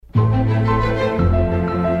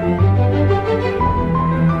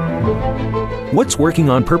What's working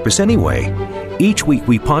on purpose anyway? Each week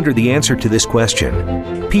we ponder the answer to this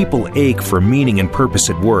question. People ache for meaning and purpose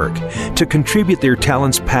at work, to contribute their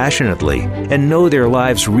talents passionately, and know their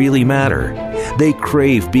lives really matter. They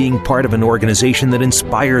crave being part of an organization that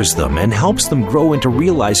inspires them and helps them grow into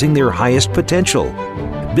realizing their highest potential.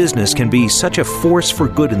 Business can be such a force for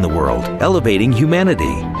good in the world, elevating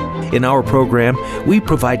humanity. In our program, we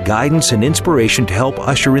provide guidance and inspiration to help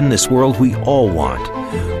usher in this world we all want.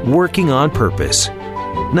 Working on Purpose.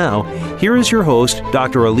 Now, here is your host,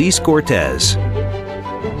 Dr. Elise Cortez.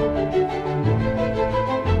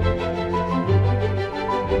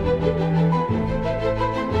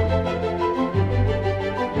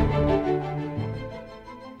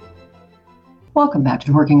 Welcome back to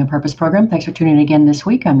the Working on Purpose program. Thanks for tuning in again this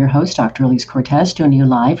week. I'm your host, Dr. Elise Cortez, joining you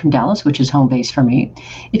live from Dallas, which is home base for me.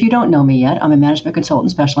 If you don't know me yet, I'm a management consultant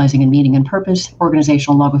specializing in meaning and purpose,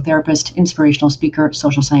 organizational logotherapist, inspirational speaker,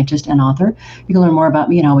 social scientist, and author. You can learn more about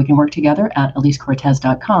me and how we can work together at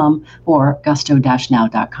elisecortez.com or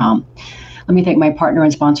gusto-now.com. Let me thank my partner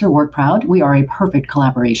and sponsor, WorkProud. We are a perfect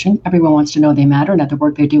collaboration. Everyone wants to know they matter and that the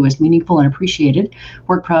work they do is meaningful and appreciated.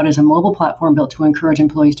 WorkProud is a mobile platform built to encourage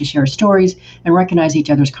employees to share stories and recognize each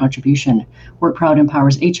other's contribution. WorkProud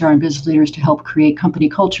empowers HR and business leaders to help create company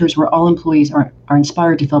cultures where all employees are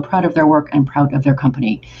inspired to feel proud of their work and proud of their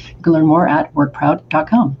company. You can learn more at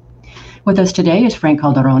workproud.com. With us today is Frank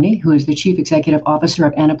Calderoni, who is the Chief Executive Officer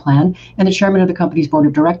of Anaplan and the Chairman of the company's Board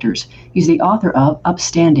of Directors. He's the author of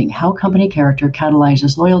Upstanding: How Company Character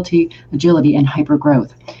Catalyzes Loyalty, Agility, and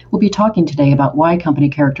Hypergrowth. We'll be talking today about why company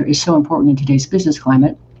character is so important in today's business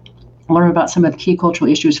climate, learn about some of the key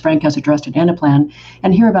cultural issues Frank has addressed at Anaplan,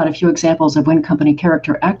 and hear about a few examples of when company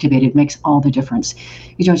character activated makes all the difference.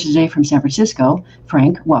 He joins us today from San Francisco.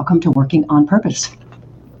 Frank, welcome to Working on Purpose.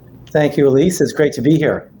 Thank you, Elise. It's great to be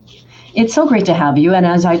here. It's so great to have you. And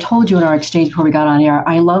as I told you in our exchange before we got on air,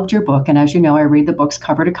 I loved your book. And as you know, I read the books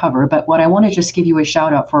cover to cover. But what I want to just give you a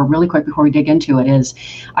shout out for really quick before we dig into it is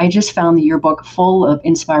I just found your book full of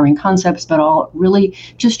inspiring concepts, but all really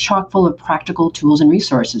just chock full of practical tools and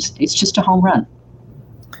resources. It's just a home run.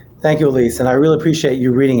 Thank you, Elise. And I really appreciate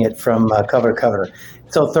you reading it from cover to cover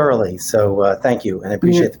so thoroughly. So thank you. And I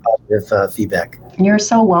appreciate the positive feedback. You're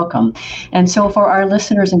so welcome. And so for our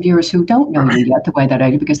listeners and viewers who don't know you yet the way that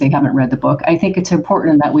I do because they haven't read the book, I think it's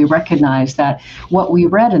important that we recognize that what we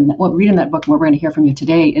read in that book and what we're going to hear from you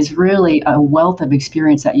today is really a wealth of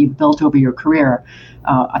experience that you've built over your career.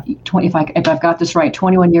 If I've got this right,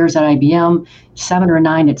 21 years at IBM, 7 or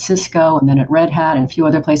 9 at Cisco, and then at Red Hat and a few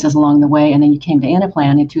other places along the way. And then you came to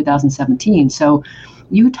Anaplan in 2017. So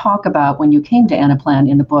you talk about when you came to Anaplan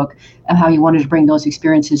in the book and how you wanted to bring those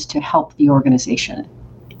experiences to help the organization.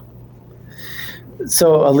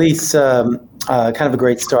 So, Elise, kind of a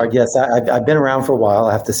great start. Yes, I've been around for a while,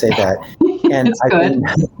 I have to say that. And I've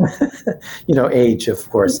been, age, of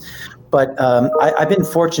course. But I've been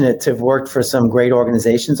fortunate to have worked for some great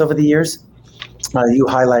organizations over the years. You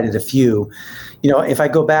highlighted a few. If I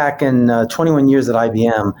go back in 21 years at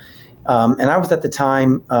IBM, and I was at the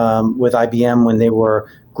time with IBM when they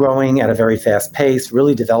were growing at a very fast pace,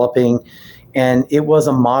 really developing. And it was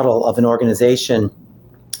a model of an organization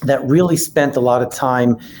that really spent a lot of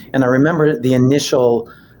time. And I remember the initial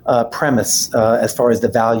premise as far as the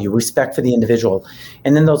value, respect for the individual.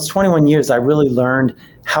 And in those 21 years, I really learned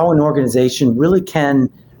how an organization really can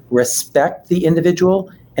respect the individual.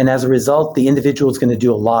 And as a result, the individual is going to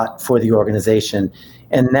do a lot for the organization.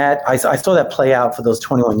 And that I saw that play out for those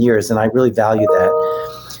 21 years, and I really value that.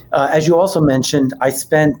 As you also mentioned, I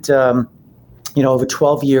spent over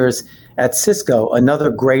 12 years at Cisco, another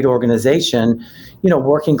great organization,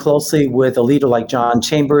 working closely with a leader like John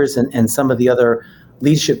Chambers and some of the other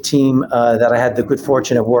leadership team that I had the good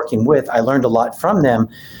fortune of working with. I learned a lot from them.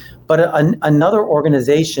 But another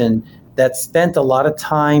organization that spent a lot of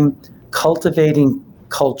time cultivating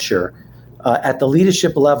culture at the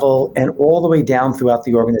leadership level and all the way down throughout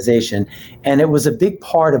the organization. And it was a big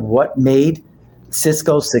part of what made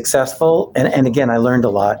Cisco successful. And again, I learned a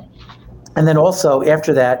lot. And then also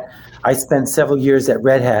after that, I spent several years at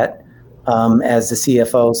Red Hat as the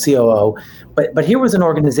CFO, COO. But here was an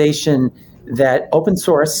organization that open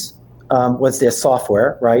source was their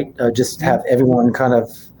software, right? Just have everyone kind of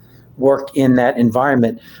work in that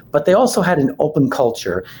environment, but they also had an open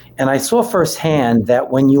culture. And I saw firsthand that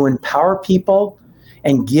when you empower people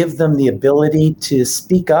and give them the ability to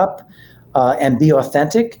speak up and be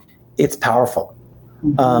authentic, it's powerful.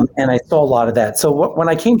 And I saw a lot of that. So when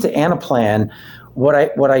I came to Anaplan,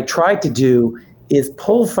 what I tried to do is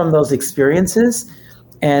pull from those experiences,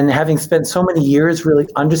 and having spent so many years really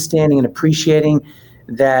understanding and appreciating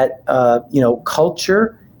that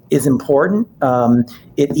culture is important.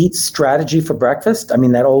 It eats strategy for breakfast. I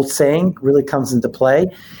mean, that old saying really comes into play.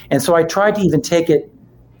 And so I tried to even take it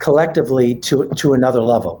collectively to another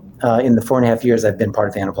level in the 4.5 years I've been part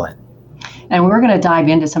of Anaplan. And we're going to dive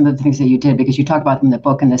into some of the things that you did because you talk about them in the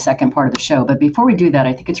book in the second part of the show. But before we do that,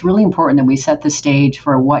 I think it's really important that we set the stage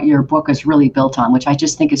for what your book is really built on, which I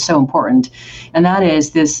just think is so important. And that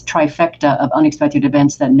is this trifecta of unexpected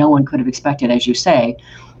events that no one could have expected, as you say,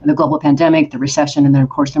 the global pandemic, the recession, and then, of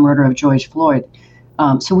course, the murder of George Floyd.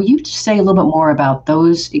 So will you just say a little bit more about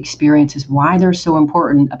those experiences, why they're so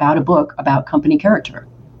important about a book about company character?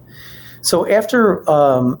 So after,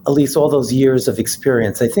 Elise, all those years of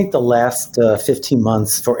experience, I think the last 15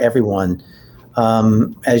 months for everyone,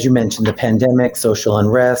 as you mentioned, the pandemic, social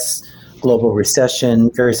unrest, global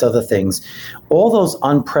recession, various other things, all those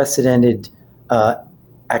unprecedented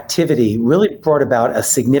activity really brought about a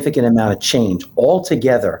significant amount of change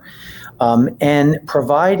altogether, and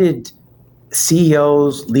provided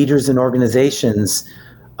CEOs, leaders in organizations,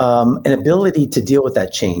 an ability to deal with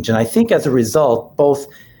that change. And I think as a result, both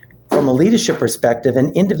from a leadership perspective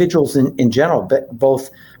and individuals in general, but both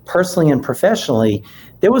personally and professionally,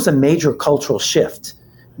 there was a major cultural shift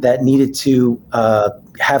that needed to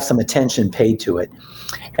have some attention paid to it.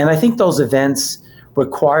 And I think those events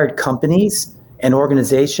required companies and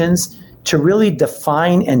organizations to really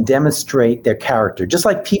define and demonstrate their character. Just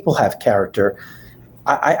like people have character,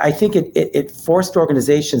 I think it forced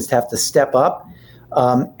organizations to have to step up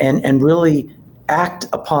and really act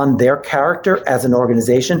upon their character as an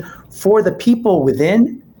organization for the people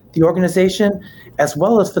within the organization, as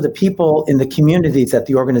well as for the people in the communities that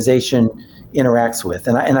the organization interacts with.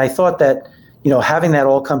 And I thought that, having that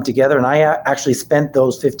all come together, and I actually spent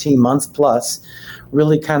those 15 months plus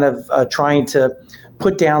really kind of trying to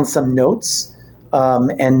put down some notes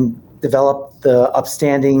and develop the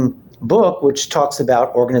upstanding book, which talks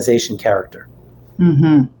about organization character.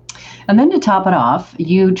 Mm-hmm. And then to top it off,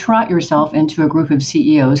 you trot yourself into a group of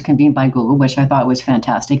CEOs convened by Google, which I thought was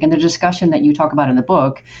fantastic. And the discussion that you talk about in the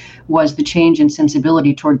book was the change in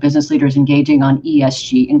sensibility toward business leaders engaging on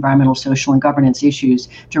ESG, environmental, social, and governance issues,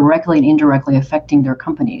 directly and indirectly affecting their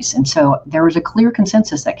companies. And so there was a clear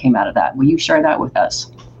consensus that came out of that. Will you share that with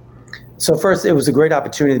us? So first, it was a great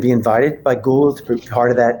opportunity to be invited by Google to be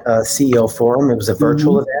part of that CEO forum. It was a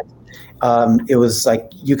virtual event. It was like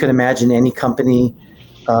you can imagine any company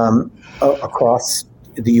across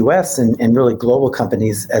the U.S. and really global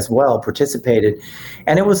companies as well participated.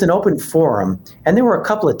 And it was an open forum. And there were a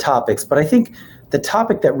couple of topics, but I think the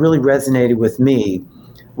topic that really resonated with me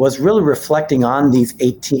was really reflecting on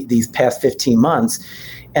these past 15 months,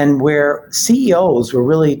 and where CEOs were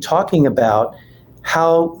really talking about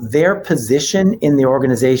how their position in the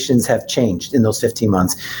organizations have changed in those 15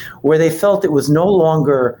 months, where they felt it was no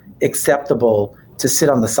longer acceptable to sit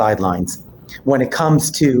on the sidelines when it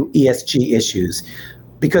comes to ESG issues,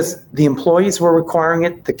 because the employees were requiring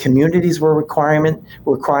it, the communities were requiring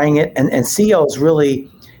it, and CEOs really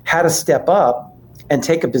had to step up and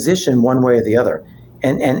take a position one way or the other,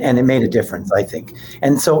 and it made a difference, I think.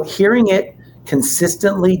 And so hearing it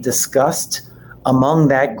consistently discussed among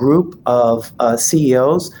that group of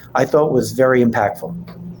CEOs, I thought was very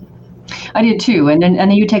impactful. I did too. And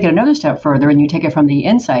then you take it another step further and you take it from the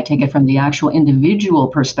inside, take it from the actual individual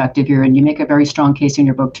perspective here. And you make a very strong case in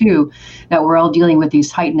your book too, that we're all dealing with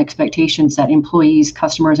these heightened expectations that employees,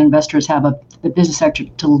 customers, investors have of the business sector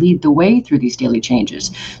to lead the way through these daily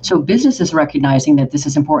changes. So business is recognizing that this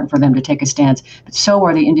is important for them to take a stance, but so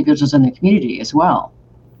are the individuals in the community as well.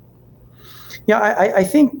 Yeah, I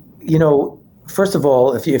think, first of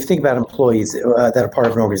all, if you think about employees that are part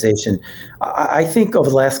of an organization, I think over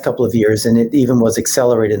the last couple of years, and it even was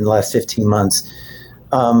accelerated in the last 15 months,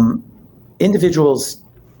 individuals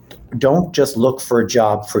don't just look for a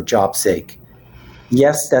job for job's sake.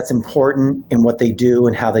 Yes, that's important in what they do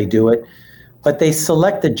and how they do it, but they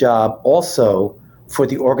select the job also for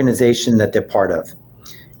the organization that they're part of.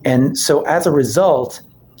 And so as a result,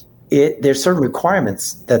 there's certain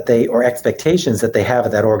requirements that or expectations that they have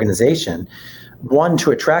of that organization. One,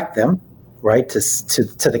 to attract them, right, to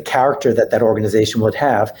the character that organization would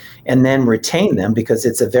have, and then retain them because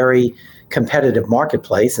it's a very competitive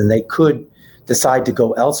marketplace and they could decide to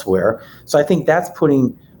go elsewhere. So I think that's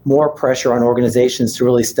putting more pressure on organizations to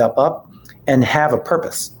really step up and have a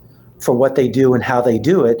purpose for what they do and how they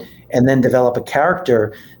do it, and then develop a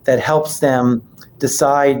character that helps them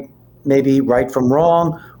decide maybe right from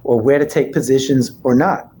wrong or where to take positions or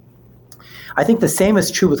not. I think the same is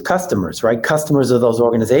true with customers, right? Customers of those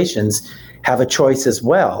organizations have a choice as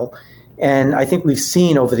well. And I think we've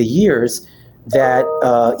seen over the years that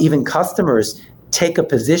even customers take a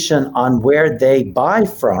position on where they buy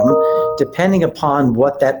from, depending upon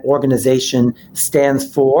what that organization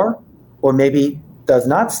stands for, or maybe does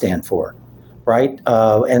not stand for, right?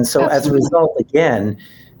 And so as a result, again,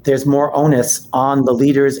 there's more onus on the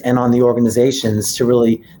leaders and on the organizations to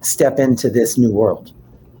really step into this new world.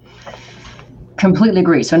 Completely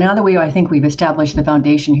agree. So now that I think we've established the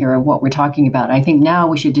foundation here of what we're talking about, I think now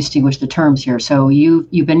we should distinguish the terms here. So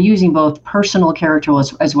you've been using both personal character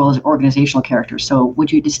as well as organizational character. So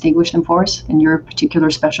would you distinguish them for us in your particular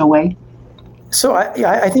special way? So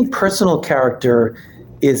I think personal character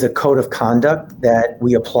is a code of conduct that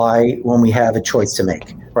we apply when we have a choice to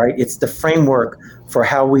make, right? It's the framework for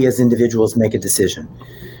how we as individuals make a decision.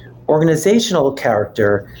 Organizational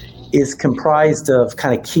character is comprised of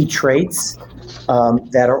kind of key traits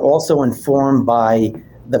that are also informed by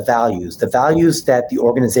the values that the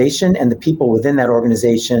organization and the people within that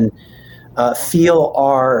organization feel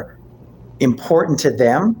are important to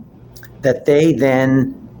them, that they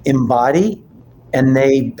then embody, and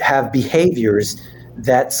they have behaviors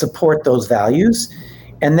that support those values.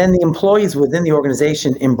 And then the employees within the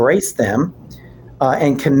organization embrace them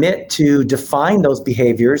and commit to define those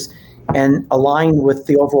behaviors and align with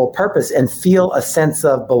the overall purpose and feel a sense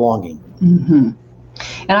of belonging. Mm-hmm.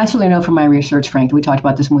 And I certainly know from my research, Frank, we talked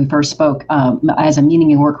about this when we first spoke, as a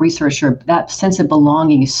meaning and work researcher, that sense of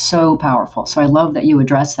belonging is so powerful. So I love that you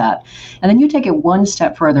address that. And then you take it one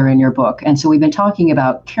step further in your book. And so we've been talking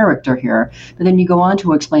about character here, but then you go on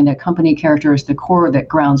to explain that company character is the core that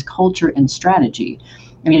grounds culture and strategy.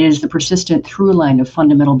 I mean, it is the persistent through line of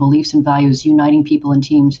fundamental beliefs and values uniting people and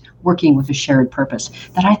teams working with a shared purpose.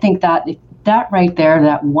 That I think that right there,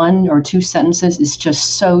 that one or two sentences is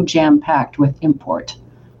just so jam-packed with import.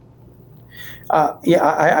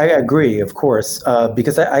 I agree, of course,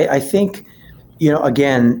 because I think,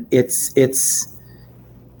 again, it's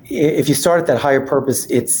if you start at that higher purpose,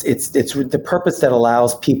 it's the purpose that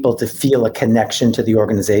allows people to feel a connection to the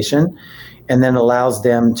organization, and then allows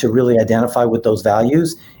them to really identify with those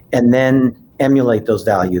values and then emulate those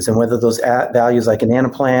values. And whether those values like an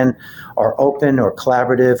Anaplan are open or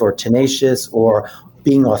collaborative or tenacious or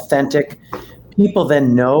being authentic, people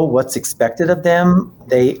then know what's expected of them.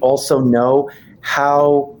 They also know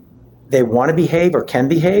how they want to behave or can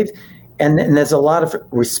behave. And there's a lot of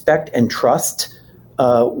respect and trust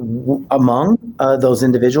among those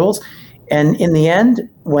individuals. And in the end,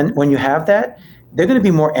 when you have that, they're going to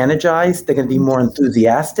be more energized. They're going to be more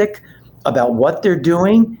enthusiastic about what they're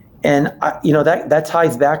doing. And, that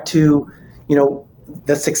ties back to,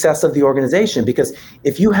 the success of the organization. Because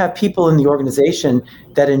if you have people in the organization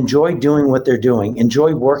that enjoy doing what they're doing,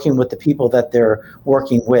 enjoy working with the people that they're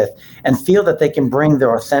working with, and feel that they can bring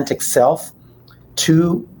their authentic self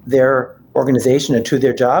to their organization and to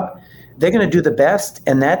their job, they're going to do the best.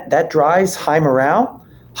 And that drives high morale,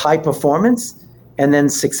 high performance, and then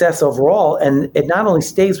success overall. And it not only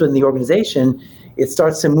stays within the organization, it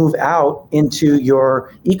starts to move out into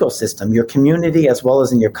your ecosystem, your community, as well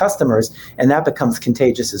as in your customers, and that becomes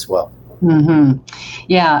contagious as well. Mm-hmm.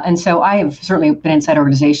 Yeah, and so I have certainly been inside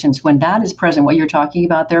organizations. When that is present, what you're talking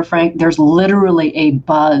about there, Frank, there's literally a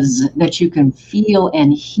buzz that you can feel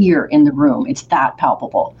and hear in the room. It's that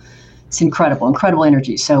palpable. It's incredible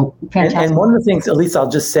energy. So fantastic. And one of the things, at least I'll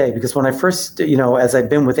just say, because when I first, as I've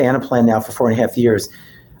been with Anaplan now for 4.5 years,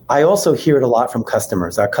 I also hear it a lot from our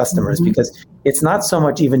customers, mm-hmm. because it's not so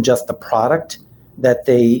much even just the product that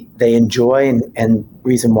they enjoy and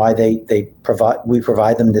reason why we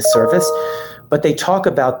provide them this service, but they talk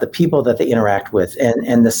about the people that they interact with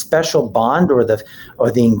and the special bond or the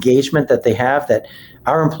engagement that they have, that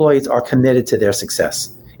our employees are committed to their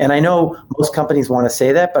success. And I know most companies want to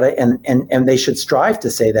say that, but and they should strive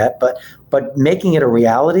to say that, but making it a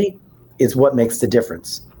reality is what makes the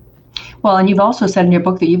difference. Well, and you've also said in your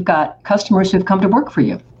book that you've got customers who've come to work for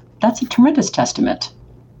you. That's a tremendous testament,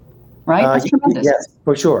 right? That's tremendous. Yes,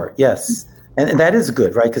 for sure. Yes, and that is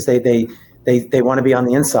good, right? Because they want to be on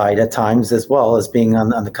the inside at times as well as being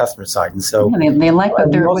on the customer side, and so they like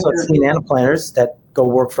what they're. We've also seen Anaplanners that go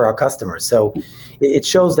work for our customers. So it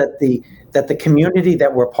shows that the community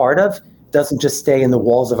that we're part of doesn't just stay in the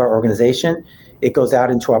walls of our organization. It goes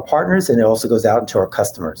out into our partners, and it also goes out into our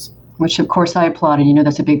customers. Which, of course, I applaud, and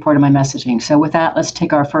that's a big part of my messaging. So with that, let's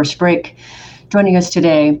take our first break. Joining us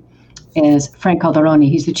today is Frank Calderoni.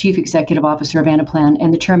 He's the Chief Executive Officer of Anaplan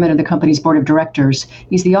and the Chairman of the company's Board of Directors.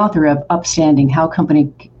 He's the author of Upstanding, How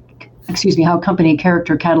Company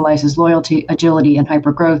Character Catalyzes Loyalty, Agility, and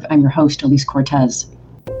Hypergrowth. I'm your host, Elise Cortez.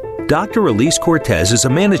 Dr. Elise Cortez is a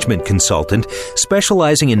management consultant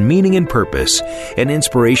specializing in meaning and purpose. An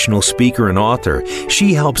inspirational speaker and author,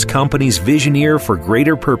 she helps companies visioneer for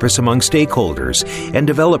greater purpose among stakeholders and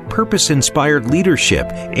develop purpose-inspired leadership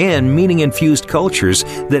and meaning-infused cultures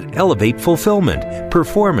that elevate fulfillment,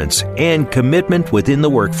 performance, and commitment within the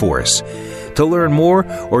workforce. To learn more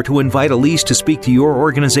or to invite Elise to speak to your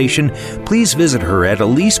organization, please visit her at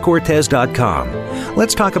EliseCortez.com.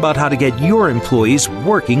 Let's talk about how to get your employees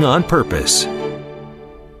working on purpose.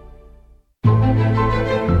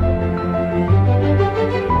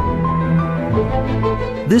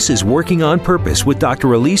 This is Working on Purpose with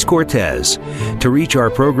Dr. Elise Cortez. To reach our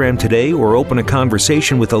program today or open a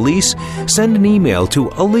conversation with Elise, send an email to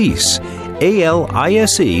Elise,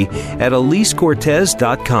 A-L-I-S-E, at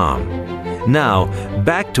EliseCortez.com. Now,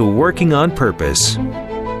 back to Working on Purpose.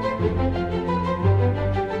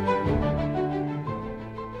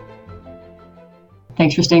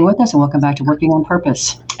 Thanks for staying with us and welcome back to Working on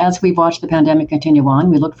Purpose. As we've watched the pandemic continue on,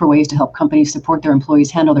 we look for ways to help companies support their employees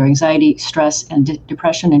handle their anxiety, stress, and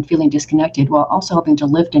depression and feeling disconnected, while also helping to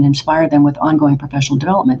lift and inspire them with ongoing professional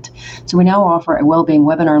development. So we now offer a well-being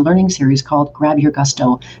webinar learning series called Grab Your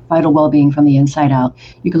Gusto, Vital Wellbeing from the Inside Out.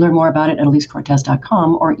 You can learn more about it at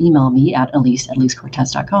EliseCortez.com or email me at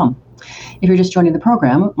Elise@EliseCortez.com. If you're just joining the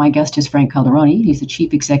program, my guest is Frank Calderoni. He's the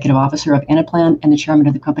Chief Executive Officer of Anaplan and the Chairman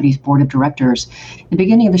of the company's Board of Directors. In the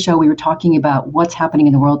beginning of the show, we were talking about what's happening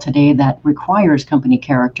in the world today that requires company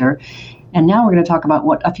character. And now we're going to talk about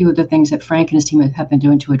what a few of the things that Frank and his team have been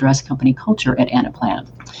doing to address company culture at Anaplan.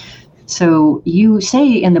 So you say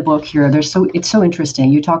in the book here, it's so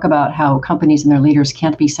interesting. You talk about how companies and their leaders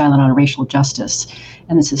can't be silent on racial justice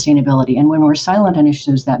and the sustainability. And when we're silent on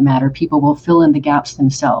issues that matter, people will fill in the gaps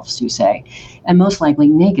themselves, you say, and most likely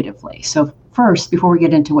negatively. So first, before we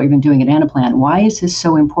get into what you've been doing at Anaplan, why is this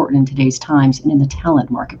so important in today's times and in the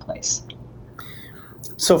talent marketplace?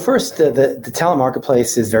 So first, the talent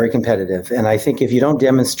marketplace is very competitive. And I think if you don't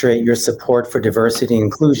demonstrate your support for diversity and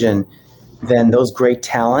inclusion, then those great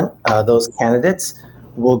talent, those candidates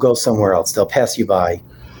will go somewhere else. They'll pass you by.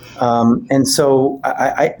 And so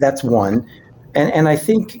I that's one. And I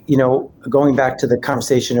think, going back to the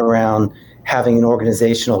conversation around having an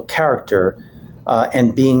organizational character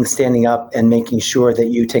and standing up and making sure that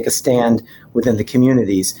you take a stand within the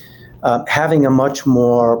communities, having a much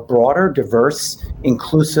more broader, diverse,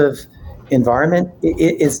 inclusive environment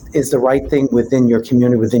is the right thing within your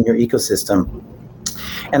community, within your ecosystem.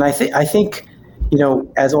 And I think,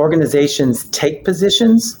 as organizations take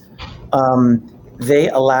positions, they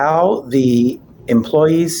allow the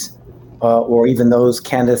employees or even those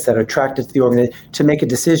candidates that are attracted to the organization to make a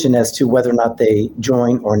decision as to whether or not they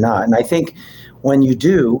join or not. And I think when you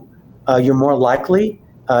do, you're more likely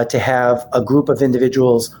to have a group of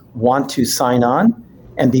individuals want to sign on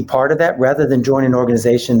and be part of that rather than join an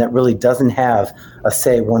organization that really doesn't have a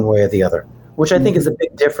say one way or the other, which I think is a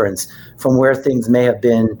big difference from where things may have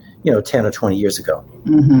been, 10 or 20 years ago.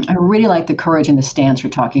 Mm-hmm. I really like the courage and the stance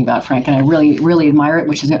you're talking about, Frank, and I really, really admire it,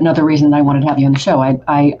 which is another reason that I wanted to have you on the show.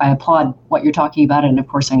 I applaud what you're talking about, and of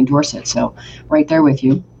course I endorse it. So right there with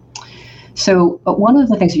you. So one of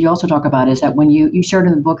the things that you also talk about is that when you shared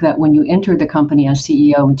in the book that when you entered the company as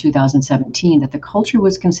CEO in 2017, that the culture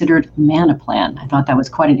was considered Manaplan. I thought that was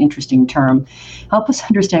quite an interesting term. Help us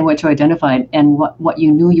understand what you identified and what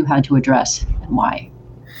you knew you had to address and why.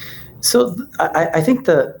 So I think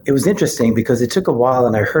it was interesting because it took a while,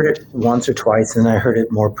 and I heard it once or twice, and I heard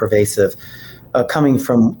it more pervasive coming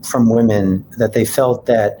from women, that they felt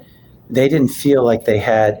that they didn't feel like they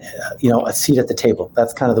had, a seat at the table.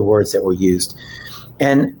 That's kind of the words that were used.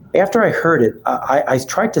 And after I heard it, I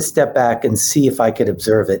tried to step back and see if I could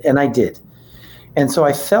observe it, and I did. And so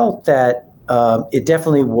I felt that it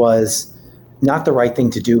definitely was not the right thing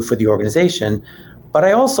to do for the organization, but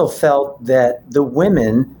I also felt that the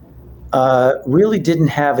women really didn't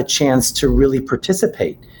have a chance to really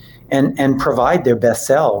participate and provide their best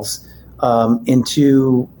selves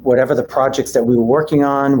into whatever the projects that we were working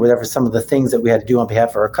on, whatever some of the things that we had to do on behalf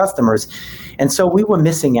of our customers. And so we were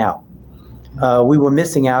missing out. We were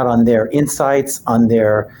missing out on their insights, on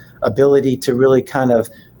their ability to really kind of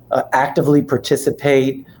actively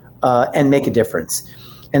participate and make a difference.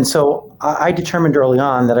 And so I determined early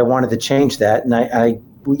on that I wanted to change that. And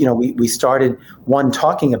we started,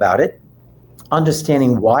 talking about it,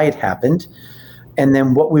 understanding why it happened, and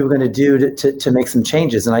then what we were going to do to make some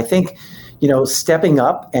changes. And I think, stepping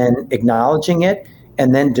up and acknowledging it,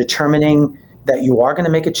 and then determining that you are going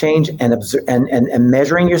to make a change and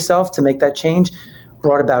measuring yourself to make that change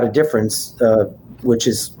brought about a difference, which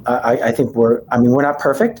is, I think we're not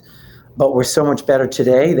perfect, but we're so much better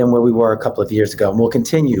today than where we were a couple of years ago. And we'll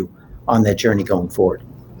continue on that journey going forward.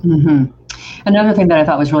 Mm-hmm. Another thing that I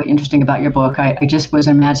thought was really interesting about your book, I just was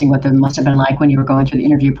imagining what it must have been like when you were going through the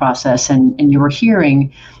interview process and you were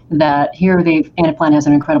hearing that here Anaplan has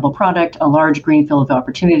an incredible product, a large greenfield of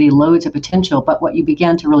opportunity, loads of potential, but what you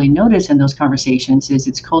began to really notice in those conversations is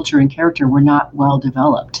its culture and character were not well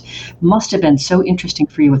developed. Must have been so interesting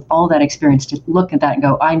for you with all that experience to look at that and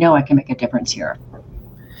go, I know I can make a difference here.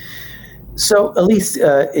 So, Elise,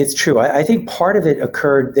 it's true. I think part of it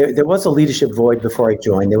occurred, there was a leadership void before I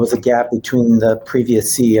joined. There was a gap between the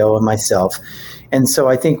previous CEO and myself. And so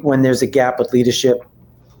I think when there's a gap with leadership,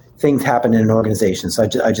 things happen in an organization. So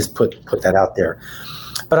I just put that out there.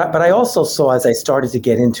 But I also saw, as I started to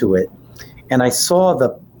get into it, and I saw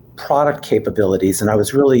the product capabilities, and I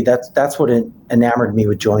was really, that's what enamored me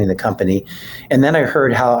with joining the company. And then I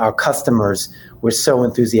heard how our customers were so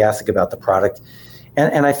enthusiastic about the product.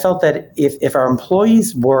 And I felt that if our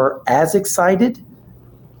employees were as excited,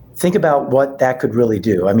 think about what that could really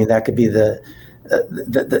do. I mean, that could be the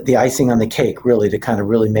icing on the cake, really, to kind of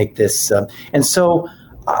really make this.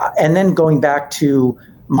 And then going back to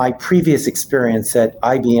my previous experience at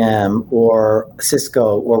IBM or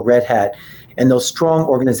Cisco or Red Hat, and those strong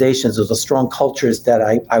organizations, those strong cultures that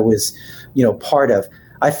I was, part of.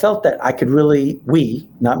 I felt that I could really,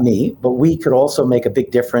 not me, but we could also make a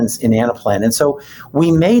big difference in Anaplan. And so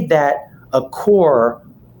we made that a core,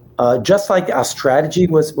 just like our strategy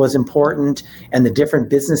was important and the different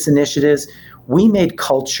business initiatives, we made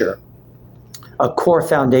culture a core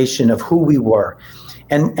foundation of who we were.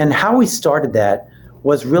 And how we started that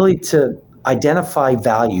was really to identify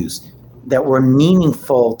values that were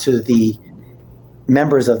meaningful to the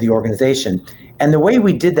members of the organization. And the way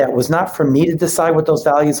we did that was not for me to decide what those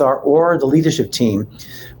values are or the leadership team,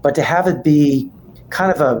 but to have it be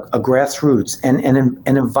kind of a grassroots and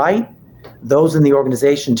invite those in the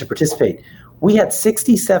organization to participate. We had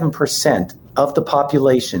 67% of the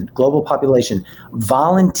population, global population,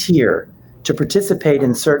 volunteer to participate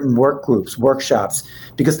in certain work groups, workshops,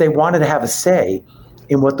 because they wanted to have a say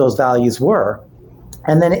in what those values were.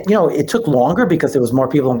 And then, it took longer because there was more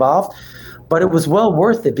people involved. But it was well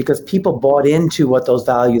worth it because people bought into what those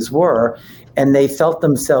values were and they felt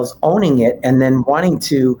themselves owning it and then wanting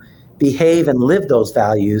to behave and live those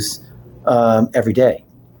values every day.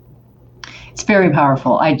 It's very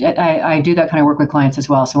powerful. I do that kind of work with clients as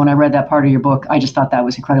well. So when I read that part of your book, I just thought that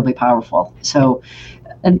was incredibly powerful. So,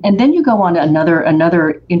 and then you go on to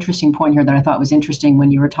another interesting point here that I thought was interesting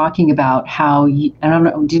when you were talking about how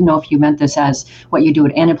didn't know if you meant this as what you do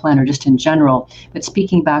at Anaplan or just in general, but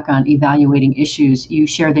speaking back on evaluating issues, you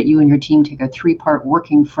share that you and your team take a 3-part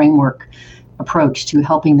working framework approach to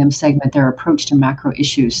helping them segment their approach to macro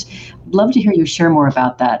issues. I'd love to hear you share more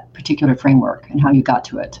about that particular framework and how you got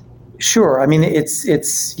to it. Sure. I mean,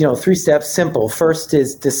 it's 3 steps, simple. First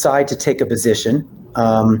is decide to take a position.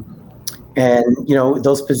 And,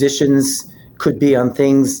 those positions could be on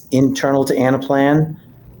things internal to Anaplan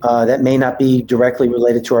that may not be directly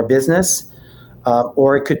related to our business,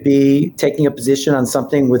 or it could be taking a position on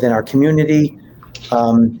something within our community,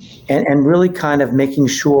 and really kind of making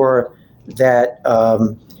sure that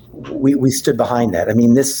we stood behind that. I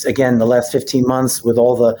mean, this, again, the last 15 months with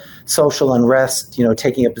all the social unrest,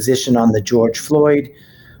 taking a position on the George Floyd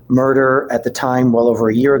murder at the time, well over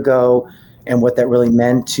a year ago, and what that really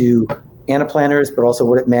meant to Anaplanners, but also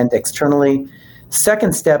what it meant externally.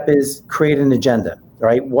 Second step is create an agenda,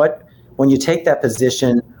 right? When you take that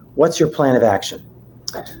position, what's your plan of action?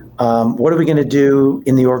 What are we going to do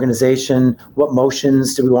in the organization? What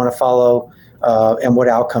motions do we want to follow? And what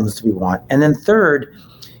outcomes do we want? And then third,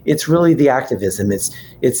 it's really the activism.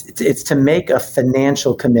 It's to make a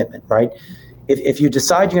financial commitment, right? If you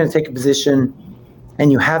decide you're going to take a position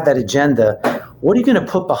and you have that agenda, what are you going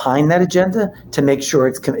to put behind that agenda to make sure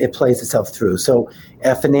it plays itself through? So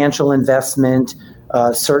a financial investment,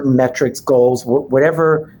 certain metrics, goals,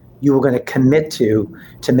 whatever you were going to commit to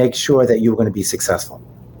make sure that you were going to be successful.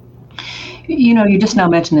 You just now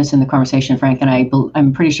mentioned this in the conversation, Frank, and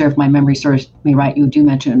I'm pretty sure if my memory serves me right, you do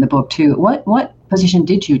mention it in the book too. What position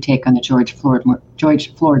did you take on the George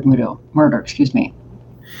Floyd murder? Excuse me.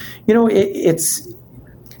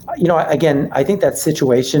 Again, I think that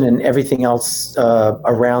situation and everything else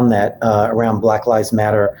around that, around Black Lives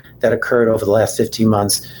Matter that occurred over the last 15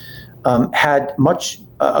 months, had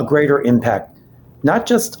a greater impact, not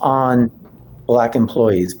just on Black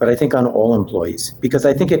employees, but I think on all employees, because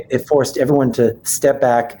I think it forced everyone to step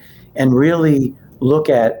back and really look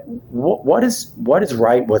at what is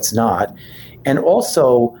right, what's not, and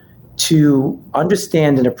also to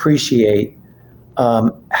understand and appreciate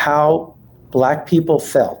how Black people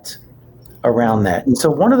felt around that. And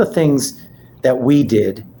so one of the things that we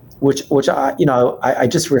did which I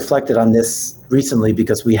just reflected on this recently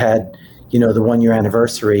because we had, the 1 year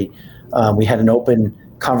anniversary. We had an open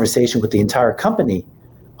conversation with the entire company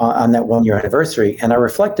on that 1 year anniversary. And I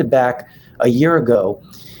reflected back a year ago.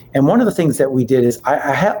 And one of the things that we did is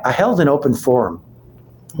I held an open forum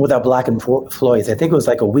with our Black employees. I think it was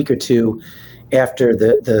like a week or two after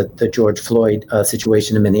the George Floyd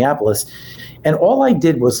situation in Minneapolis. And all I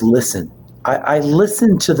did was listen. I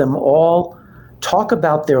listened to them all talk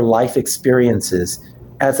about their life experiences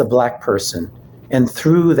as a Black person and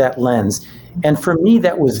through that lens. And for me,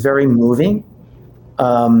 that was very moving.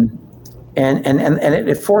 And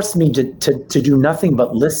it forced me to do nothing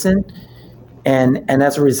but listen. And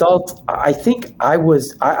as a result, I think I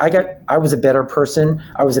was a better person.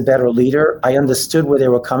 I was a better leader. I understood where they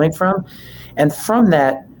were coming from. And from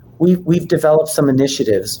that, we've developed some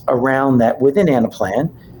initiatives around that within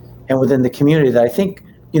Anaplan and within the community that I think,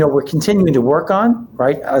 we're continuing to work on,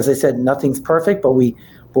 right? As I said, nothing's perfect, but we're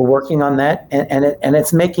working on that. And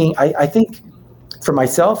it's making, I think, for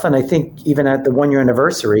myself, and I think even at the 1 year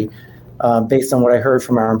anniversary, based on what I heard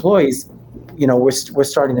from our employees, we're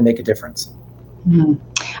starting to make a difference. Mm-hmm.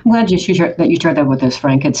 I'm glad that you shared that with us,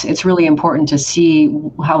 Frank. It's really important to see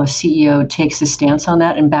how a CEO takes the stance on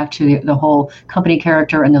that, and back to the whole company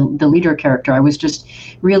character and the leader character. I was just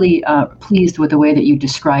really pleased with the way that you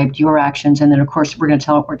described your actions, and then of course we're going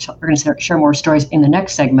to share more stories in the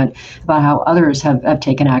next segment about how others have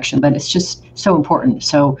taken action. But it's just so important.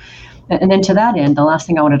 So. And then to that end, the last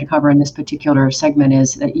thing I wanted to cover in this particular segment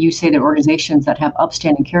is that you say that organizations that have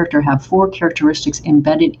upstanding character have 4 characteristics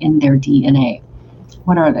embedded in their DNA.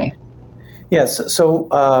 What are they? Yes. So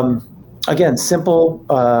again, simple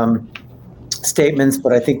statements,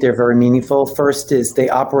 but I think they're very meaningful. First is they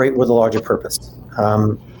operate with a larger purpose.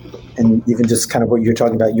 And even just kind of what you're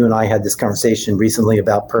talking about, you and I had this conversation recently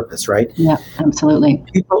about purpose, right? Yeah, absolutely.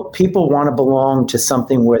 People want to belong to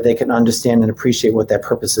something where they can understand and appreciate what that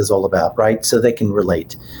purpose is all about, right? So they can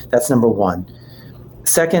relate. That's number one.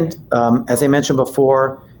 Second, as I mentioned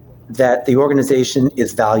before, that the organization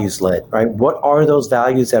is values-led, right? What are those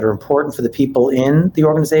values that are important for the people in the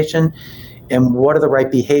organization? And what are the right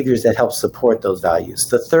behaviors that help support those values?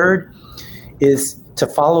 The third is to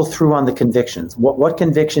follow through on the convictions. What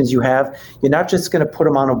convictions you have, you're not just going to put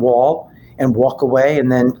them on a wall and walk away and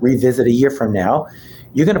then revisit a year from now.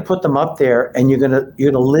 You're going to put them up there and you're going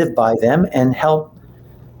to live by them and help,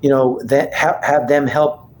 have them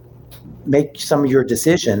help make some of your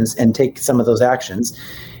decisions and take some of those actions.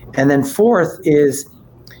 And then fourth is,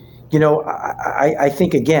 I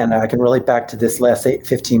think, again, I can relate back to this last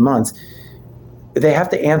 15 months, they have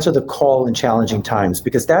to answer the call in challenging times,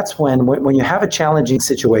 because that's when you have a challenging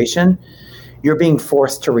situation, you're being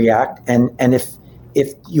forced to react. And if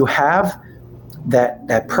you have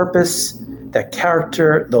that purpose, that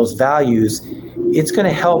character, those values, it's going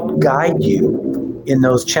to help guide you in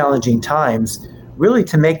those challenging times, really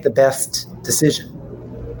to make the best decision.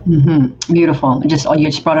 Mm-hmm. Beautiful. You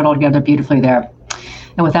just brought it all together beautifully there.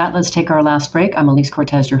 And with that, let's take our last break. I'm Elise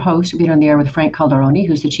Cortez, your host. We've been on the air with Frank Calderoni,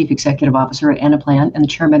 who's the Chief Executive Officer at Anaplan and the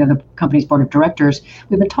Chairman of the company's Board of Directors.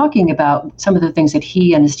 We've been talking about some of the things that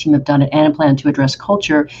he and his team have done at Anaplan to address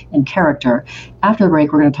culture and character. After the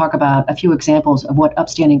break, we're going to talk about a few examples of what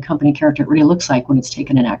upstanding company character really looks like when it's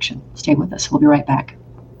taken in action. Stay with us. We'll be right back.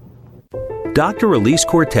 Dr. Elise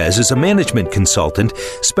Cortez is a management consultant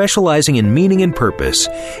specializing in meaning and purpose.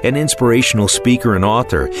 An inspirational speaker and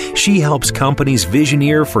author, she helps companies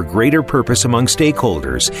visioneer for greater purpose among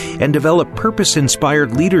stakeholders and develop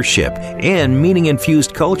purpose-inspired leadership and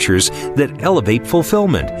meaning-infused cultures that elevate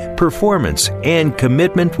fulfillment, performance, and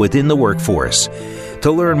commitment within the workforce.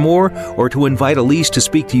 To learn more or to invite Elise to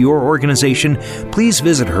speak to your organization, please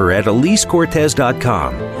visit her at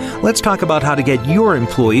EliseCortez.com. Let's talk about how to get your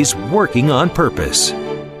employees working on purpose.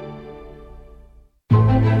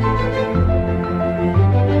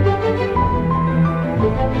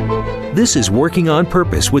 This is Working on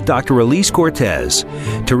Purpose with Dr. Elise Cortez.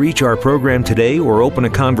 To reach our program today or open a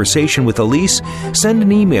conversation with Elise, send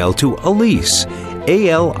an email to Elise,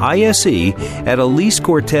 A-L-I-S-E, at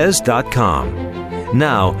EliseCortez.com.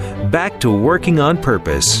 Now, back to Working on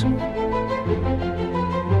Purpose.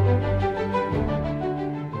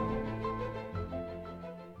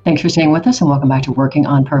 Thanks for staying with us and welcome back to Working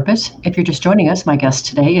on Purpose. If you're just joining us, my guest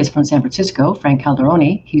today is from San Francisco, Frank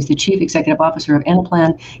Calderoni. He's the Chief Executive Officer of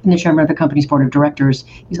Anaplan and the Chairman of the company's Board of Directors.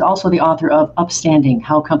 He's also the author of Upstanding: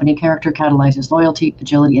 How Company Character Catalyzes Loyalty,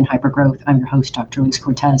 Agility, and Hypergrowth. I'm your host, Dr. Elise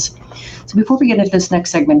Cortez. So before we get into this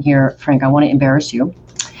next segment here, Frank, I want to embarrass you.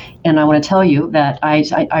 And I want to tell you that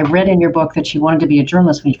I read in your book that you wanted to be a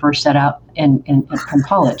journalist when you first set out from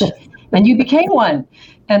college. And you became one.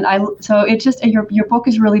 And so it just, your book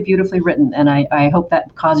is really beautifully written. And I hope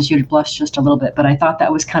that causes you to blush just a little bit. But I thought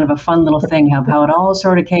that was kind of a fun little thing, how it all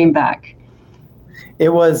sort of came back.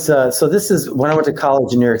 It was, so this is when I went to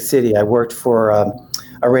college in New York City. I worked for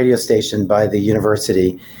a radio station by the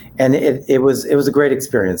university. And it was a great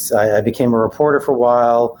experience. I became a reporter for a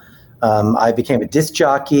while. I became a disc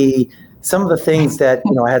jockey. Some of the things that,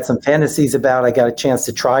 I had some fantasies about, I got a chance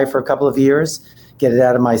to try for a couple of years, get it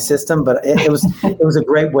out of my system. But it was a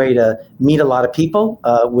great way to meet a lot of people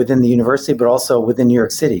within the university, but also within New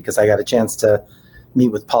York City, because I got a chance to meet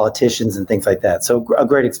with politicians and things like that. So a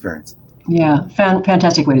great experience. Yeah,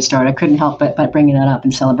 fantastic way to start. I couldn't help but bringing that up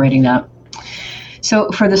and celebrating that.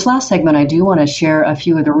 So for this last segment, I do want to share a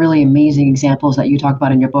few of the really amazing examples that you talk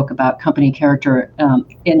about in your book about company character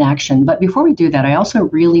in action. But before we do that, I also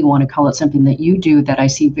really want to call it something that you do that I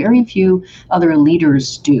see very few other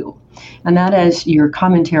leaders do. And that is your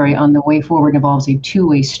commentary on the way forward involves a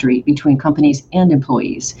two-way street between companies and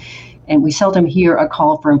employees. And we seldom hear a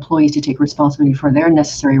call for employees to take responsibility for their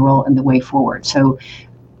necessary role in the way forward. So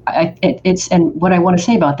and what I want to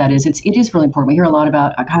say about that is it is really important. We hear a lot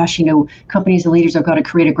about, companies and leaders have got to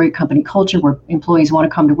create a great company culture where employees want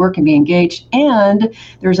to come to work and be engaged. And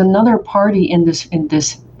there's another party in this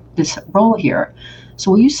role here.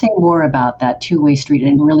 So will you say more about that two-way street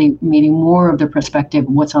and really maybe more of the perspective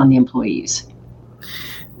of what's on the employees?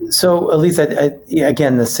 So, Elise,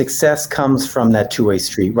 again, the success comes from that two-way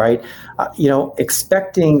street, right?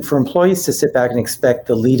 Expecting for employees to sit back and expect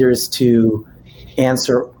the leaders to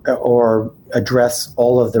answer or address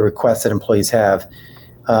all of the requests that employees have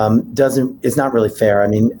is not really fair. I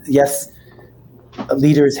mean, yes,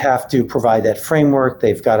 leaders have to provide that framework.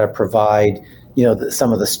 They've got to provide,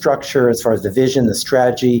 some of the structure as far as the vision, the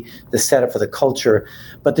strategy, the setup for the culture.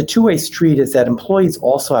 But the two-way street is that employees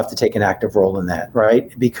also have to take an active role in that,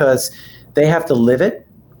 right? Because they have to live it.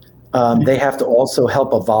 They have to also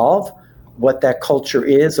help evolve what that culture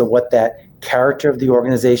is or what that character of the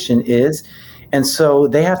organization is. And so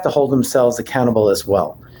they have to hold themselves accountable as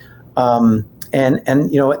well. And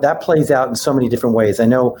that plays out in so many different ways. I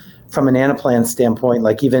know from an Anaplan standpoint,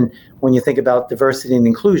 like even when you think about diversity and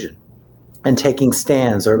inclusion and taking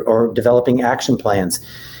stands or developing action plans,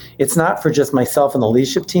 it's not for just myself and the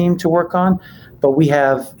leadership team to work on, but we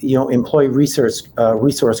have, employee resource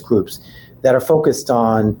groups that are focused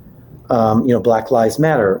on, Black Lives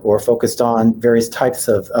Matter or focused on various types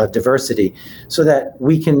of diversity so that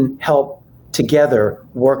we can help together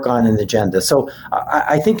work on an agenda. So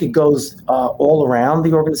I think it goes all around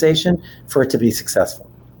the organization for it to be successful.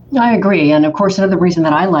 I agree. And of course, another reason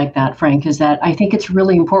that I like that, Frank, is that I think it's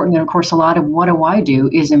really important. And of course, a lot of what do I do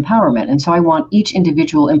is empowerment. And so I want each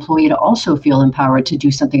individual employee to also feel empowered to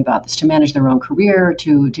do something about this, to manage their own career,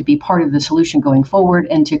 to be part of the solution going forward,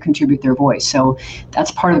 and to contribute their voice. So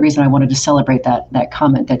that's part of the reason I wanted to celebrate that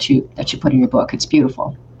comment that you put in your book. It's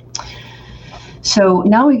beautiful. So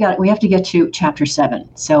now we have to get to chapter 7.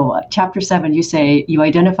 So chapter 7, you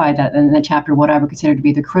identify that in the chapter what I would consider to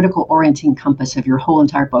be the critical orienting compass of your whole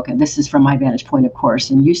entire book. And this is from my vantage point, of course.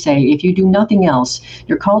 And you say, if you do nothing else,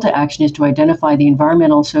 your call to action is to identify the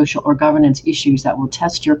environmental, social, or governance issues that will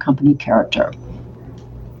test your company character.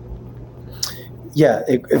 Yeah,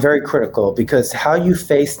 very critical, because how you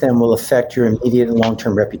face them will affect your immediate and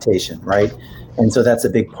long-term reputation, right? And so that's a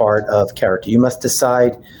big part of character. You must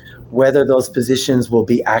decide whether those positions will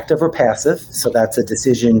be active or passive. So that's a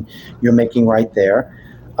decision you're making right there.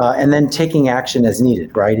 And then taking action as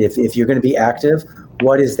needed, right? If you're going to be active,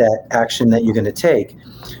 what is that action that you're going to take?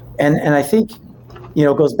 And I think,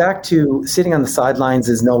 it goes back to sitting on the sidelines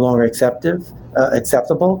is no longer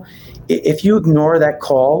acceptable. If you ignore that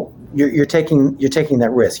call, you're taking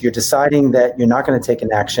that risk. You're deciding that you're not going to take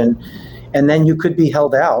an action, and then you could be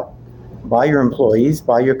held out by your employees,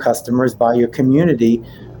 by your customers, by your community,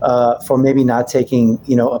 for maybe not taking,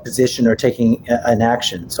 a position or taking an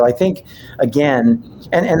action. So I think, again,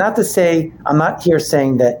 and not to say, I'm not here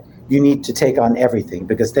saying that you need to take on everything,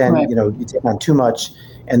 because then, right, you take on too much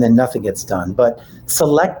and then nothing gets done. But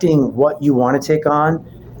selecting what you want to take on,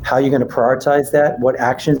 how you're going to prioritize that, what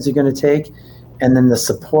actions you're going to take, and then the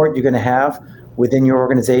support you're going to have within your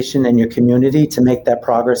organization and your community to make that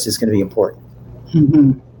progress is going to be important.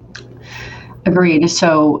 Mm-hmm. Agreed.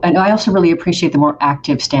 So, and I also really appreciate the more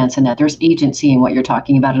active stance in that. There's agency in what you're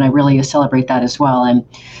talking about, and I really celebrate that as well. And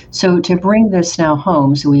so to bring this now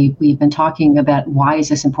home, so we've been talking about why is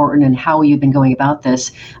this important and how you've been going about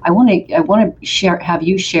this. I want to have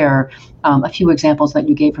you share a few examples that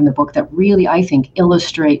you gave from the book that really, I think,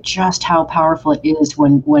 illustrate just how powerful it is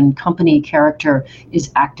when company character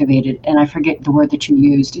is activated. And I forget the word that you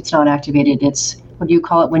used. It's not activated. It's what do you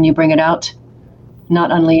call it when you bring it out?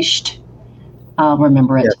 Not unleashed. I'll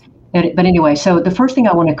remember it. Yes. But anyway, so the first thing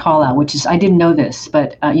I want to call out, which is, I didn't know this,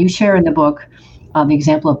 but you share in the book the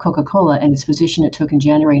example of Coca-Cola and its position it took in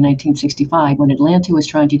January 1965 when Atlanta was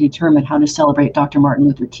trying to determine how to celebrate Dr. Martin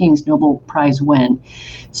Luther King's Nobel Prize win.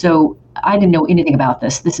 So I didn't know anything about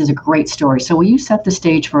this. This is a great story. So will you set the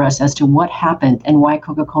stage for us as to what happened and why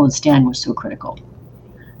Coca-Cola's stand was so critical?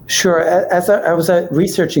 Sure. As I was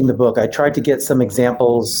researching the book, I tried to get some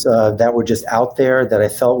examples that were just out there that I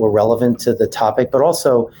felt were relevant to the topic, but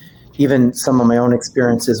also even some of my own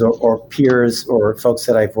experiences or peers or folks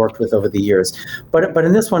that I've worked with over the years. But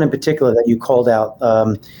in this one in particular that you called out,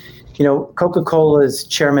 Coca-Cola's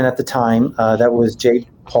chairman at the time, that was J.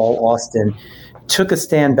 Paul Austin, took a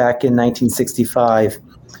stand back in 1965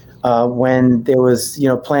 when there was,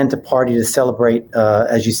 planned to party to celebrate,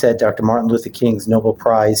 as you said, Dr. Martin Luther King's Nobel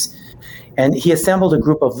Prize. And he assembled a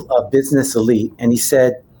group of business elite, and he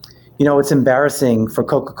said, it's embarrassing for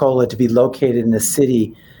Coca-Cola to be located in a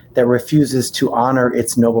city that refuses to honor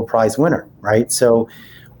its Nobel Prize winner, right? So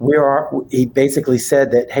he basically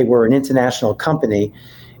said that, hey, we're an international company,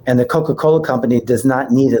 and the Coca-Cola company does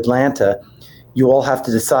not need Atlanta. You all have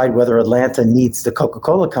to decide whether Atlanta needs the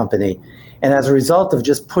Coca-Cola company. And as a result of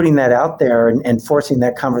just putting that out there and forcing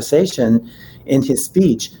that conversation in his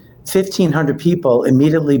speech, 1,500 people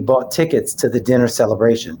immediately bought tickets to the dinner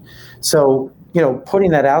celebration. So,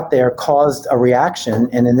 putting that out there caused a reaction.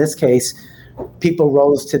 And in this case, people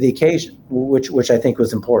rose to the occasion, which I think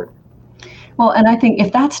was important. Well, and I think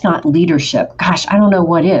if that's not leadership, gosh, I don't know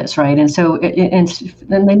what is, right? And so,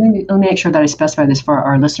 let me make sure that I specify this for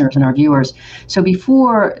our listeners and our viewers. So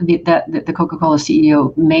before the Coca-Cola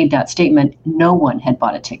CEO made that statement, no one had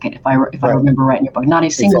bought a ticket, if I remember right in your book. Not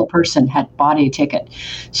a single person had bought a ticket.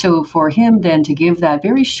 So for him then to give that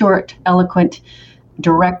very short, eloquent,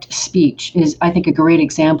 direct speech is, I think, a great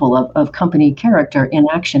example of company character in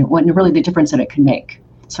action, and really the difference that it can make.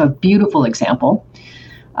 So a beautiful example.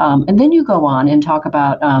 And then you go on and talk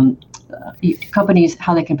about companies,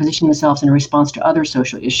 how they can position themselves in response to other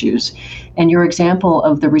social issues. And your example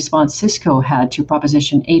of the response Cisco had to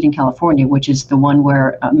Proposition 8 in California, which is the one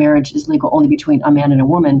where marriage is legal only between a man and a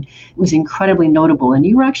woman, was incredibly notable. And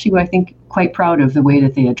you were actually, I think, quite proud of the way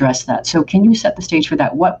that they addressed that. So can you set the stage for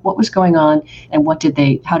that? What was going on, and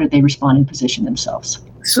how did they respond and position themselves?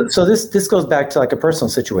 So this goes back to like a personal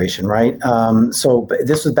situation, right? So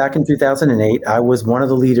this was back in 2008. I was one of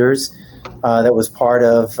the leaders that was part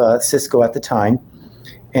of Cisco at the time,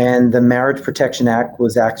 and the Marriage Protection Act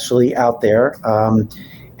was actually out there,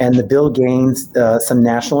 and the bill gained some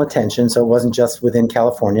national attention. So it wasn't just within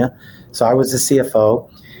California. So I was the CFO,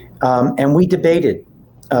 and we debated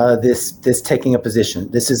this taking a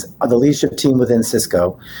position. This is the leadership team within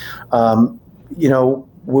Cisco.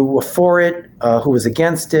 We were for it. Who was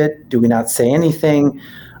against it? Do we not say anything?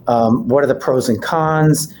 What are the pros and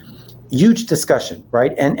cons? Huge discussion,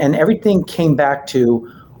 right? And everything came back to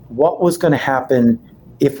what was going to happen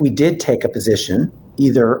if we did take a position,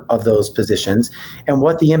 either of those positions, and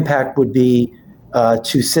what the impact would be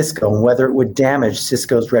to Cisco and whether it would damage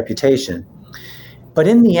Cisco's reputation. But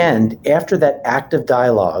in the end, after that active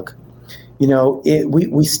dialogue,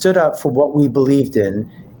 we stood up for what we believed in.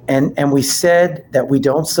 And we said that we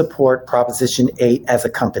don't support Proposition 8 as a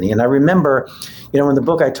company. And I remember, in the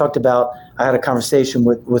book I talked about, I had a conversation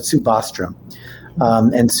with Sue Bostrom.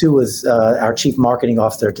 And Sue was our chief marketing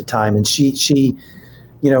officer at the time. And she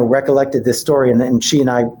recollected this story. And she and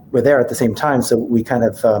I were there at the same time. So we kind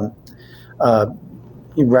of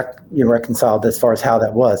reconciled as far as how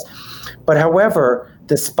that was. But however,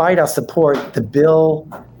 despite our support, the bill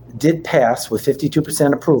did pass with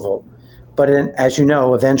 52% approval. But as you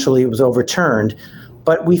know, eventually it was overturned.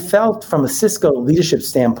 But we felt from a Cisco leadership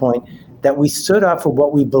standpoint that we stood up for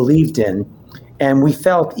what we believed in. And we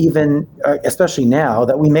felt even, especially now,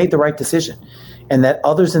 that we made the right decision and that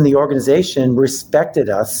others in the organization respected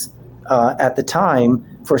us at the time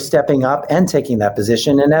for stepping up and taking that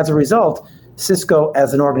position. And as a result, Cisco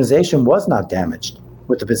as an organization was not damaged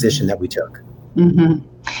with the position that we took. Mm-hmm.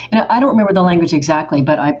 And I don't remember the language exactly,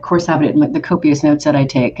 but I, of course, have it in the copious notes that I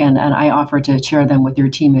take, and I offer to share them with your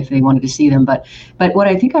team if they wanted to see them. But what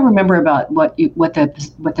I think I remember about what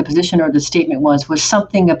the position or the statement was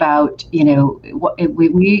something about,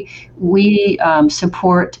 we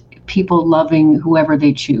support people loving whoever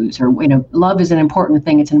they choose, or love is an important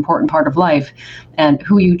thing. It's an important part of life, and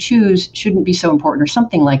who you choose shouldn't be so important, or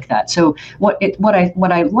something like that. So what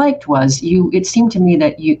I liked was it seemed to me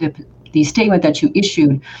that the statement that you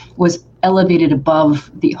issued was elevated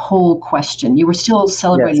above the whole question. You were still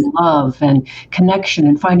celebrating love and connection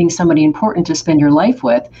and finding somebody important to spend your life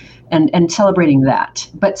with, and celebrating that,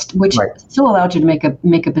 but which still allowed you to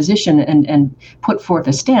make a position and put forth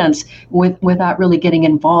a stance without really getting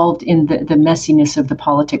involved in the messiness of the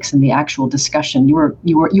politics and the actual discussion.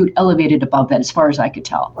 You elevated above that, as far as I could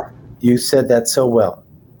tell. You said that so well.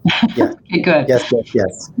 Yeah. Okay, good.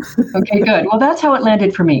 Yes. Okay, good. Well, that's how it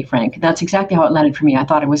landed for me, Frank. That's exactly how it landed for me. I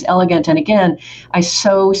thought it was elegant. And again, I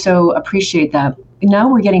so appreciate that. Now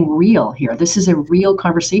we're getting real here. This is a real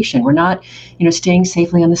conversation. We're not, staying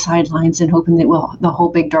safely on the sidelines and hoping that the whole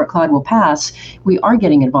big dark cloud will pass. We are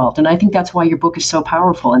getting involved. And I think that's why your book is so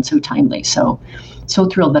powerful and so timely. So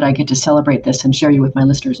thrilled that I get to celebrate this and share you with my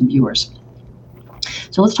listeners and viewers.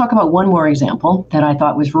 So let's talk about one more example that I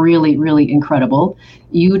thought was really, really incredible.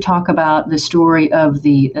 You talk about the story of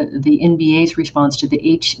the NBA's response to the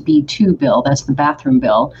HB2 bill, that's the bathroom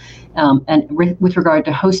bill, and with regard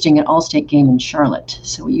to hosting an all-state game in Charlotte.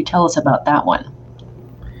 So will you tell us about that one?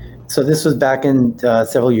 So this was back in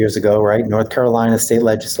several years ago, right? North Carolina state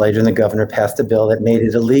legislature and the governor passed a bill that made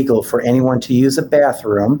it illegal for anyone to use a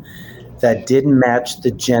bathroom that didn't match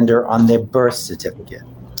the gender on their birth certificate.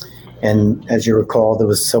 And as you recall, there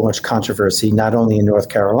was so much controversy, not only in North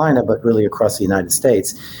Carolina, but really across the United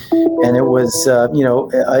States. And it was,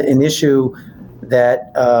 an issue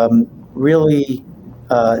that really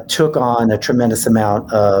took on a tremendous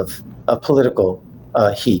amount of political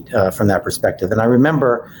heat from that perspective. And I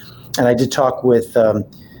remember, and I did talk with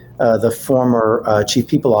the former chief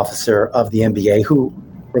people officer of the NBA, who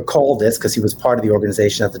recalled this because he was part of the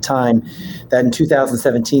organization at the time, that in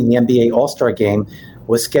 2017, the NBA All-Star Game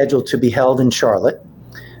was scheduled to be held in Charlotte.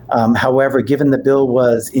 However, given the bill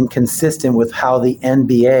was inconsistent with how the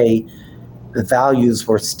NBA values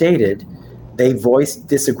were stated, they voiced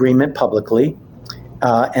disagreement publicly,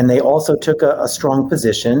 and they also took a strong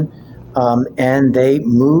position, and they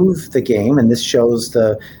moved the game, and this shows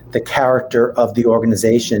the character of the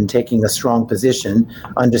organization taking a strong position,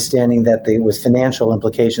 understanding that there was financial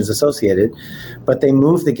implications associated, but they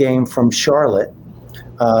moved the game from Charlotte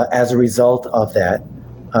as a result of that.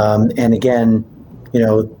 And again,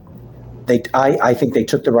 I think they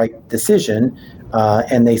took the right decision,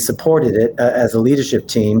 and they supported it as a leadership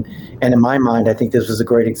team. And in my mind, I think this was a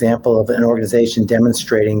great example of an organization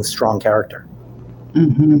demonstrating strong character.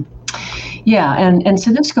 Mm-hmm. Yeah, and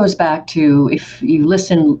so this goes back to, if you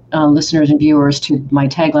listen, listeners and viewers, to my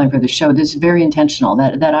tagline for the show, this is very intentional,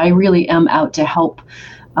 that I really am out to help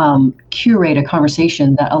curate a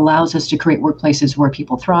conversation that allows us to create workplaces where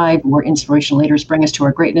people thrive, where inspirational leaders bring us to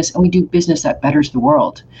our greatness, and we do business that betters the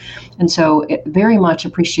world. And so very much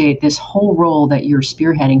appreciate this whole role that you're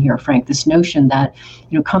spearheading here, Frank, this notion that,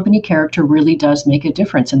 company character really does make a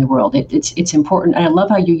difference in the world. It's important. And I love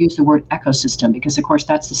how you use the word ecosystem, because of course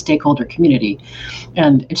that's the stakeholder community.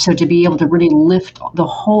 And so to be able to really lift the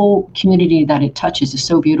whole community that it touches is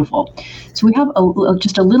so beautiful. So we have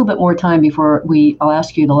just a little bit more time before I'll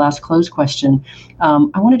ask you the last close question. I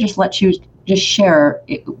want to just let you just share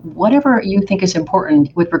whatever you think is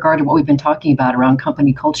important with regard to what we've been talking about around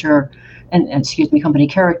company culture and company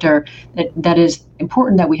character that is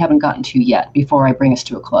important that we haven't gotten to yet before I bring us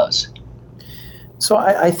to a close. So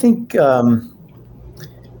I think,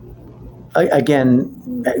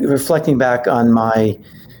 again, reflecting back on my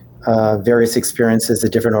various experiences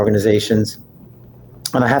at different organizations,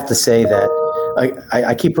 and I have to say that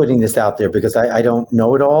I keep putting this out there because I don't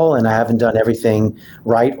know it all, and I haven't done everything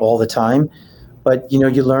right all the time. But,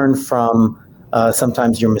 you learn from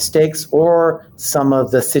sometimes your mistakes or some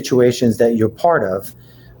of the situations that you're part of.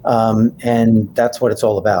 And that's what it's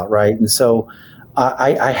all about, right? And so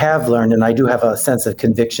I have learned, and I do have a sense of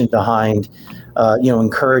conviction behind,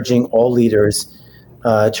 encouraging all leaders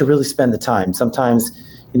to really spend the time. Sometimes,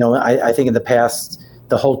 I think in the past,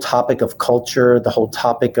 the whole topic of culture, the whole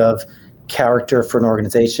topic of character for an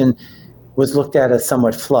organization was looked at as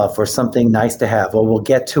somewhat fluff or something nice to have, or we'll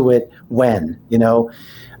get to it when,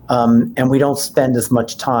 and we don't spend as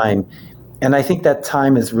much time. And I think that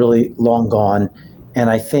time is really long gone. And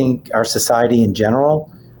I think our society in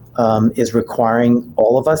general is requiring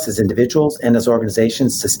all of us as individuals and as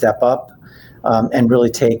organizations to step up and really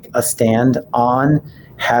take a stand on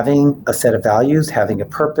having a set of values, having a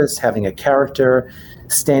purpose, having a character,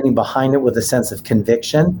 standing behind it with a sense of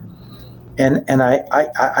conviction. And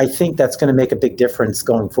I think that's going to make a big difference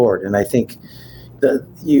going forward. And I think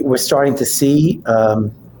we're starting to see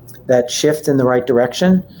that shift in the right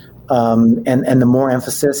direction. And the more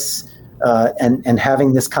emphasis and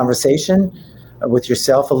having this conversation with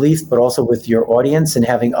yourself, Elise, but also with your audience, and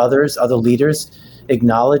having other leaders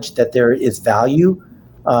acknowledge that there is value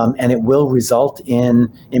and it will result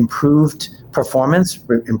in improved performance,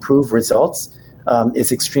 improved results,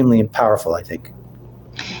 is extremely powerful, I think.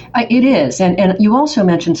 It is. And you also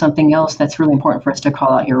mentioned something else that's really important for us to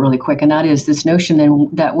call out here really quick, and that is this notion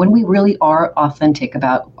that when we really are authentic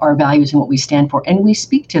about our values and what we stand for, and we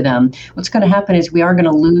speak to them, what's going to happen is we are going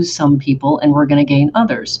to lose some people and we're going to gain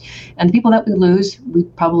others. And the people that we lose, we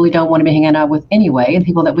probably don't want to be hanging out with anyway, and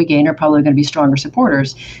people that we gain are probably going to be stronger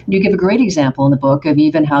supporters. And you give a great example in the book of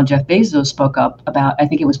even how Jeff Bezos spoke up about, I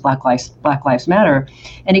think it was Black Lives Matter,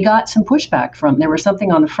 and he got some pushback there was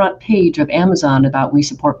something on the front page of Amazon about we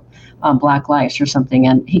support Black lives or something,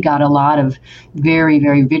 and he got a lot of very,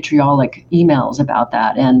 very vitriolic emails about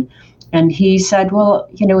that. And he said, well,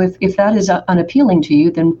 if that is unappealing to you,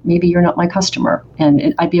 then maybe you're not my customer,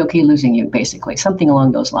 and I'd be okay losing you, basically, something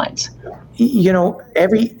along those lines.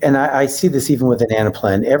 And I see this even with an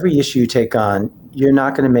Anaplan, every issue you take on, you're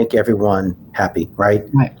not going to make everyone happy, right?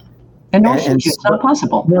 Right. And nor should you. It's not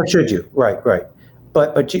possible. Nor should you. Right.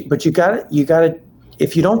 But you got to,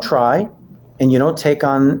 if you don't try and you don't take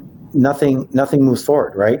on, nothing moves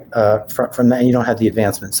forward, right? From that, and you don't have the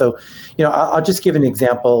advancement. So, I'll just give an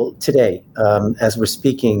example today. As we're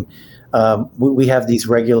speaking, we have these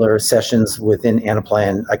regular sessions within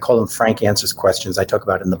Anaplan. I call them Frank Answers Questions. I talk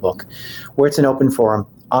about it in the book, where it's an open forum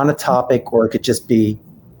on a topic, or it could just be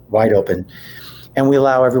wide open. And we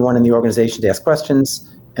allow everyone in the organization to ask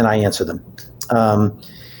questions, and I answer them.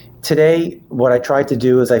 Today, what I tried to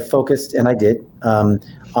do is I focused, and I did,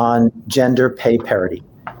 on gender pay parity.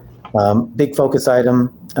 Big focus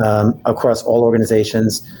item across all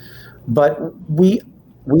organizations. But we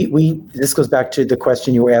this goes back to the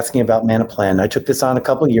question you were asking about Manaplan. I took this on a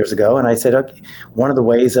couple of years ago, and I said, okay, one of the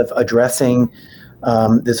ways of addressing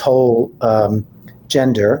this whole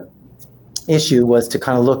gender issue was to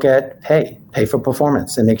kind of look at pay for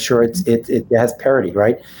performance and make sure it has parity,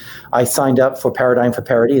 right? I signed up for Paradigm for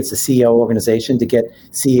Parity. It's a CEO organization to get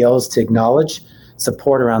CEOs to acknowledge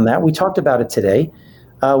support around that. We talked about it today.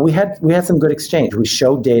 We had some good exchange. We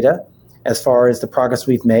showed data as far as the progress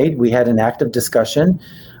we've made. We had an active discussion.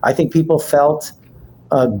 I think people felt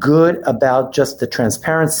good about just the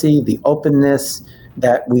transparency, the openness,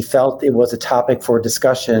 that we felt it was a topic for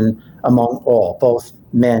discussion among all, both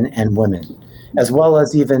men and women, as well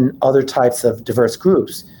as even other types of diverse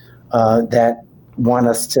groups that want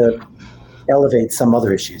us to elevate some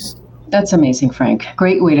other issues. That's amazing, Frank.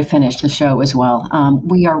 Great way to finish the show as well.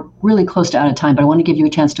 We are really close to out of time, but I want to give you a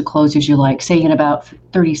chance to close as you like. Say in about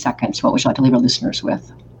 30 seconds, what would you like to leave our listeners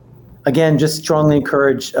with? Again, just strongly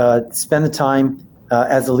encourage, spend the time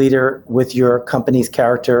as a leader with your company's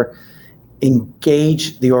character,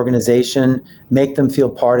 engage the organization, make them feel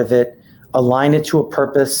part of it, align it to a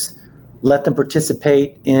purpose, let them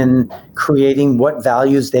participate in creating what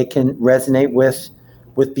values they can resonate with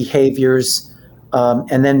behaviors,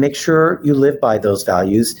 and then make sure you live by those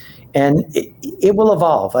values. And it will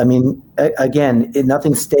evolve. I mean, again,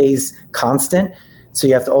 nothing stays constant. So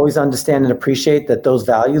you have to always understand and appreciate that those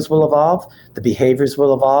values will evolve, the behaviors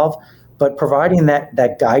will evolve, but providing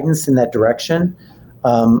that guidance in that direction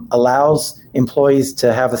allows employees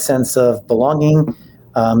to have a sense of belonging,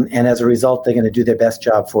 and as a result, they're going to do their best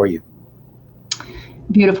job for you.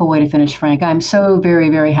 Beautiful way to finish, Frank. I'm so very,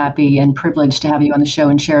 very happy and privileged to have you on the show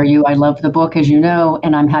and share you. I love the book, as you know,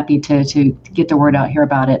 and I'm happy to get the word out here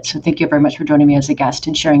about it. So thank you very much for joining me as a guest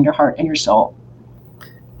and sharing your heart and your soul.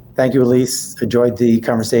 Thank you, Elise. Enjoyed the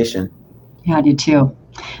conversation. Yeah, I did too.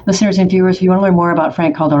 Listeners and viewers, if you want to learn more about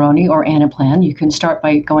Frank Calderoni or Anaplan, you can start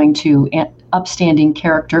by going to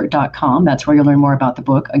upstandingcharacter.com. That's where you'll learn more about the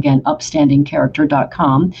book. Again,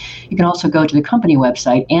 upstandingcharacter.com. You can also go to the company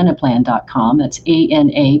website, anaplan.com. That's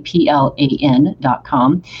ANAPLAN.com.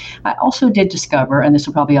 I also did discover, and this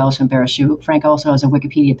will probably also embarrass you, Frank also has a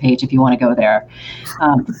Wikipedia page if you want to go there.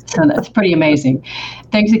 So that's pretty amazing.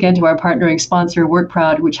 Thanks again to our partnering sponsor,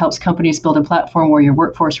 WorkProud, which helps companies build a platform where your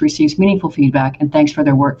workforce receives meaningful feedback, and thanks for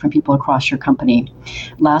their work from people across your company.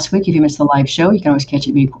 Last week, if you missed the live show, you can always catch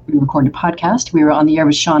it re-recorded podcast. We were on the air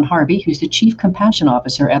with Sean Harvey, who's the Chief Compassion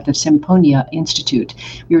Officer at the Symphonia Institute.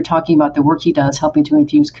 We were talking about the work he does helping to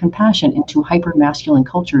infuse compassion into hyper-masculine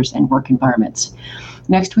cultures and work environments.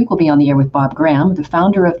 Next week, we'll be on the air with Bob Graham, the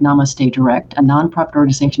founder of Namaste Direct, a nonprofit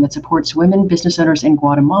organization that supports women business owners in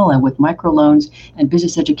Guatemala with microloans and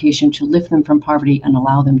business education to lift them from poverty and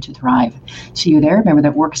allow them to thrive. See you there. Remember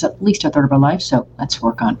that work is at least a third of our life, so let's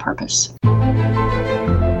work on purpose.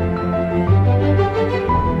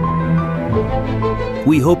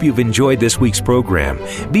 We hope you've enjoyed this week's program.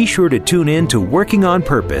 Be sure to tune in to Working on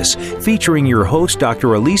Purpose, featuring your host,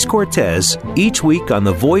 Dr. Elise Cortez, each week on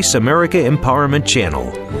the Voice America Empowerment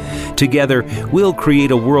Channel. Together, we'll create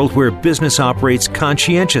a world where business operates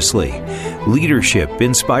conscientiously, leadership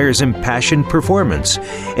inspires impassioned performance,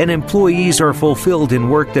 and employees are fulfilled in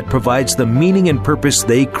work that provides the meaning and purpose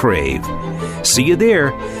they crave. See you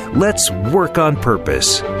there. Let's work on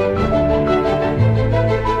purpose.